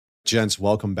Gents,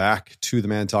 welcome back to the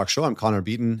Man Talk Show. I'm Connor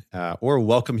Beaton, or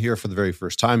welcome here for the very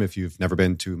first time if you've never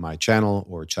been to my channel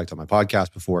or checked out my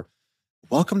podcast before.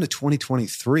 Welcome to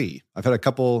 2023. I've had a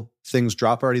couple things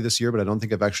drop already this year, but I don't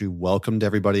think I've actually welcomed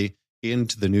everybody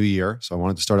into the new year. So I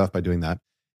wanted to start off by doing that.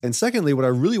 And secondly, what I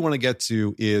really want to get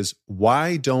to is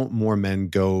why don't more men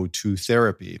go to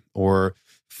therapy or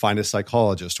find a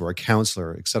psychologist or a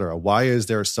counselor, et cetera? Why is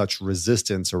there such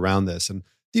resistance around this? And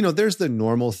there's the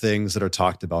normal things that are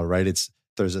talked about, right?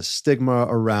 There's a stigma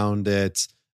around it.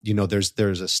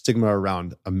 There's a stigma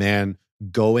around a man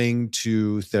going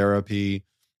to therapy,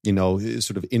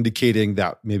 sort of indicating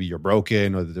that maybe you're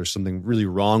broken or that there's something really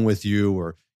wrong with you,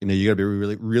 or you got to be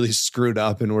really, really screwed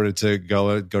up in order to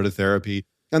go to therapy.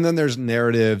 And then there's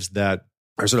narratives that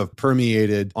are sort of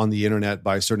permeated on the internet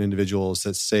by certain individuals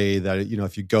that say that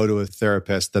if you go to a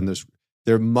therapist, then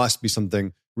there must be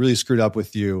something really screwed up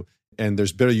with you. And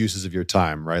there's better uses of your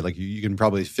time, right? Like you can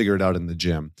probably figure it out in the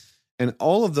gym. And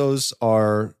all of those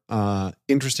are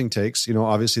interesting takes.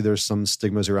 Obviously there's some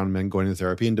stigmas around men going to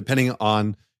therapy, and depending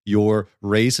on your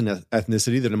race and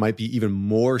ethnicity, then it might be even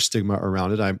more stigma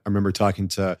around it. I remember talking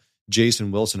to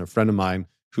Jason Wilson, a friend of mine,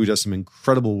 who does some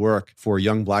incredible work for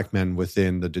young Black men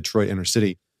within the Detroit inner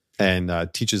city and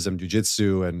teaches them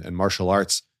jujitsu and martial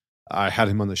arts. I had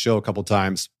him on the show a couple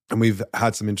times, and we've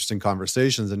had some interesting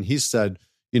conversations. And he said,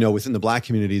 within the Black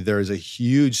community, there is a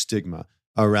huge stigma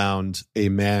around a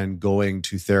man going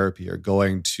to therapy or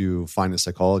going to find a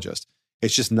psychologist.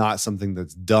 It's just not something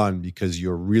that's done because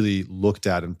you're really looked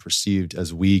at and perceived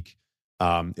as weak.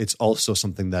 It's also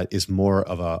something that is more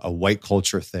of a white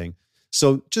culture thing.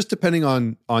 So just depending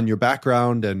on your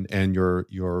background and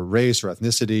your race or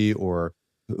ethnicity, or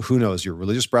who knows, your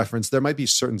religious preference, there might be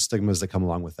certain stigmas that come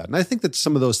along with that. And I think that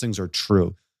some of those things are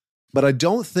true. But I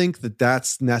don't think that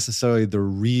that's necessarily the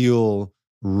real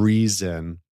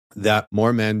reason that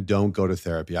more men don't go to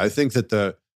therapy. I think that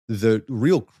the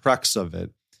real crux of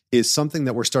it is something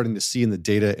that we're starting to see in the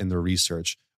data and the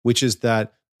research, which is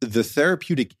that the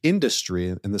therapeutic industry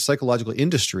and the psychological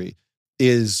industry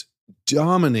is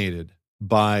dominated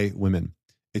by women.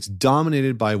 It's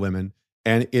dominated by women,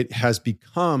 and it has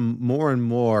become more and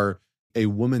more a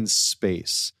woman's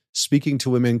space. Speaking to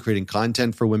women, creating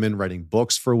content for women, writing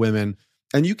books for women.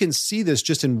 And you can see this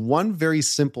just in one very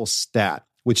simple stat,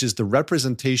 which is the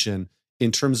representation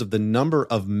in terms of the number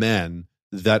of men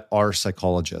that are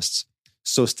psychologists.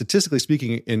 So statistically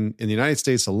speaking, in the United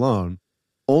States alone,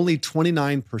 only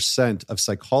 29% of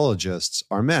psychologists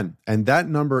are men. And that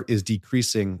number is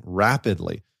decreasing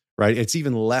rapidly, right? It's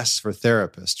even less for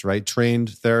therapists, right?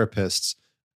 Trained therapists,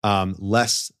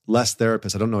 less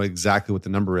therapists. I don't know exactly what the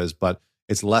number is, but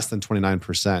it's less than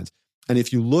 29%. And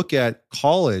if you look at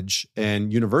college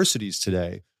and universities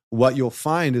today, what you'll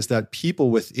find is that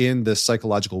people within the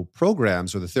psychological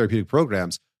programs or the therapeutic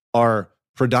programs are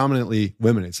predominantly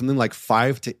women. It's something like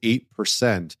 5 to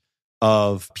 8%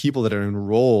 of people that are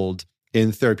enrolled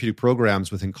in therapeutic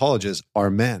programs within colleges are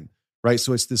men, right?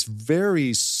 So it's this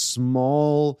very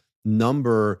small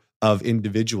number of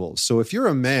individuals. So if you're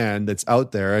a man that's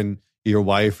out there and your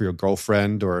wife or your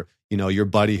girlfriend or your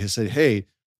buddy has said, hey,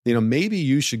 maybe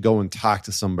you should go and talk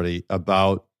to somebody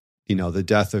about, the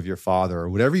death of your father or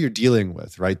whatever you're dealing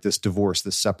with, right? This divorce,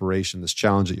 this separation, this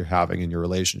challenge that you're having in your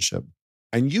relationship.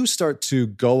 And you start to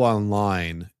go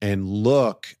online and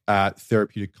look at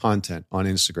therapeutic content on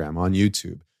Instagram, on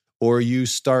YouTube, or you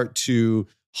start to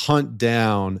hunt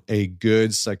down a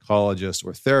good psychologist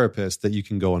or therapist that you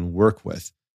can go and work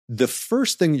with. The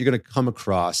first thing you're going to come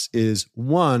across is,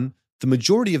 one, the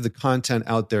majority of the content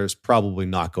out there is probably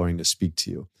not going to speak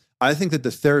to you. I think that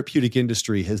the therapeutic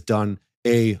industry has done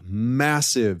a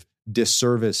massive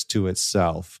disservice to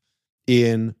itself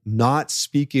in not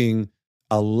speaking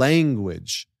a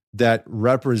language that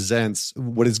represents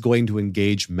what is going to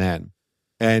engage men,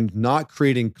 and not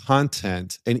creating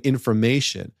content and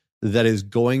information that is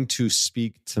going to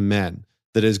speak to men,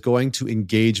 that is going to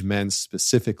engage men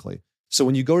specifically. So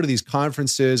when you go to these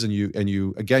conferences and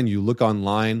you look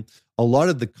online, a lot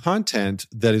of the content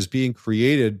that is being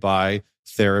created by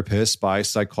therapists, by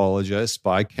psychologists,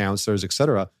 by counselors, et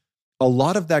cetera, a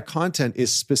lot of that content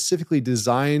is specifically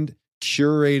designed,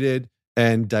 curated,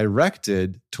 and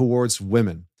directed towards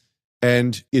women.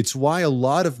 And it's why a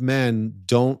lot of men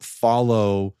don't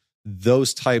follow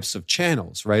those types of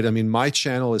channels, right? I mean, my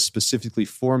channel is specifically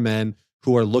for men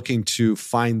who are looking to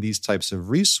find these types of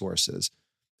resources.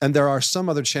 And there are some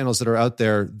other channels that are out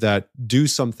there that do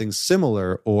something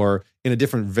similar or in a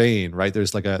different vein, right?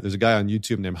 There's a guy on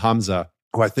YouTube named Hamza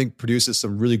who I think produces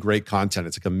some really great content.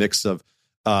 It's like a mix of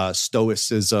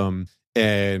stoicism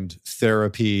and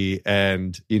therapy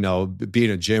and,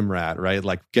 being a gym rat, right?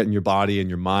 Like getting your body and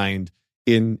your mind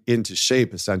into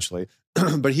shape, essentially.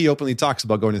 But he openly talks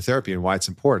about going to therapy and why it's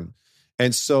important.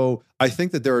 And so I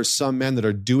think that there are some men that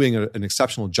are doing an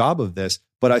exceptional job of this,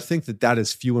 but I think that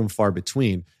is few and far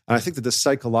between. And I think that the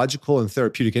psychological and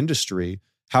therapeutic industry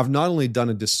have not only done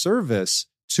a disservice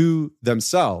to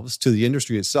themselves, to the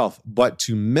industry itself, but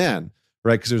to men,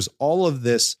 right? Because there's all of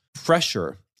this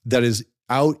pressure that is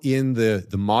out in the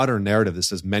modern narrative that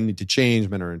says men need to change,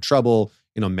 men are in trouble,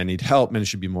 men need help, men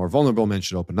should be more vulnerable, men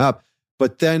should open up.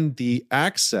 But then the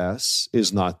access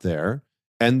is not there.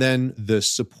 And then the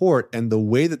support and the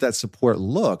way that support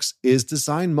looks is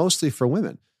designed mostly for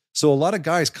women. So a lot of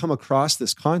guys come across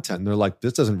this content and they're like,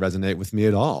 this doesn't resonate with me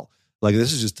at all. Like,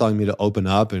 this is just telling me to open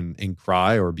up and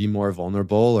cry or be more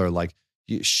vulnerable or like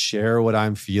share what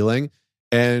I'm feeling.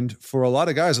 And for a lot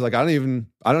of guys, they're like, I don't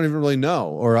even really know,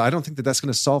 or I don't think that that's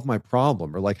going to solve my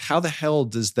problem, or like, how the hell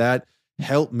does that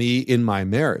help me in my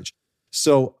marriage?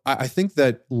 So I think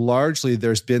that largely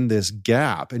there's been this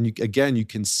gap. And you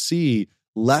can see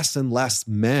less and less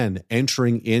men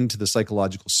entering into the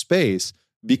psychological space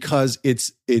because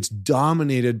it's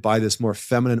dominated by this more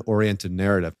feminine oriented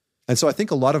narrative. And so I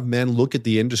think a lot of men look at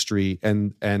the industry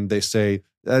and they say,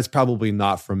 that's probably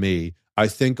not for me. I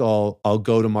think I'll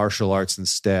go to martial arts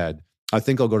instead. I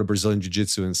think I'll go to Brazilian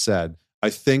Jiu-Jitsu instead. I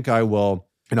think I will,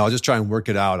 I'll just try and work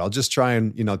it out. I'll just try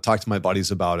and, talk to my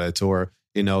buddies about it, or,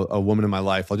 a woman in my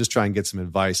life. I'll just try and get some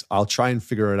advice. I'll try and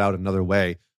figure it out another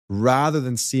way, rather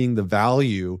than seeing the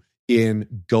value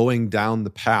in going down the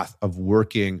path of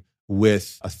working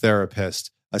with a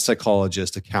therapist, a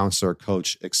psychologist, a counselor,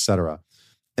 coach, etc.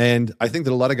 And I think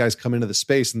that a lot of guys come into the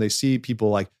space and they see people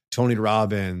like Tony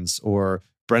Robbins or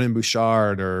Brennan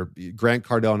Bouchard or Grant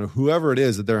Cardone or whoever it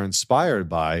is that they're inspired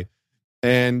by.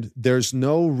 And there's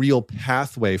no real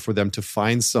pathway for them to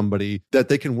find somebody that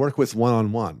they can work with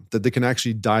one-on-one, that they can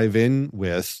actually dive in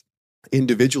with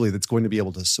individually that's going to be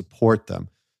able to support them.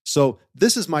 So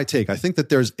this is my take. I think that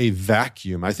there's a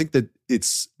vacuum. I think that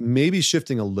it's maybe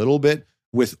shifting a little bit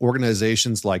with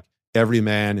organizations like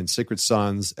Everyman and Sacred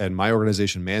Sons and my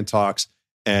organization, Man Talks,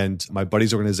 and my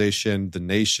buddy's organization, The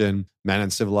Nation, Man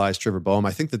Uncivilized, Trevor Boehm.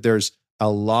 I think that there's a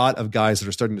lot of guys that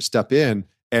are starting to step in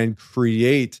and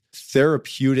create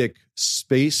therapeutic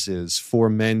spaces for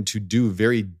men to do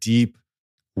very deep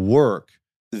work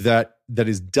that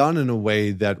is done in a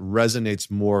way that resonates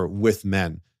more with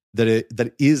men,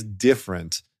 that is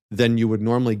different than you would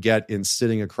normally get in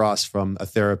sitting across from a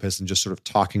therapist and just sort of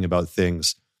talking about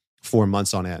things for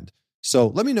months on end. So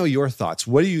let me know your thoughts.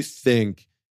 What do you think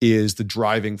is the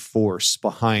driving force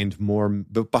behind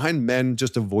men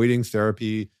just avoiding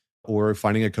therapy or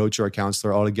finding a coach or a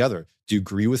counselor altogether? Do you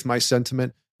agree with my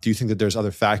sentiment? Do you think that there's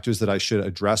other factors that I should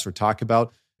address or talk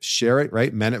about? Share it,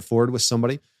 right? Men it forward with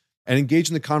somebody and engage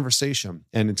in the conversation.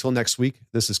 And until next week,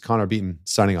 this is Connor Beaton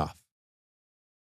signing off.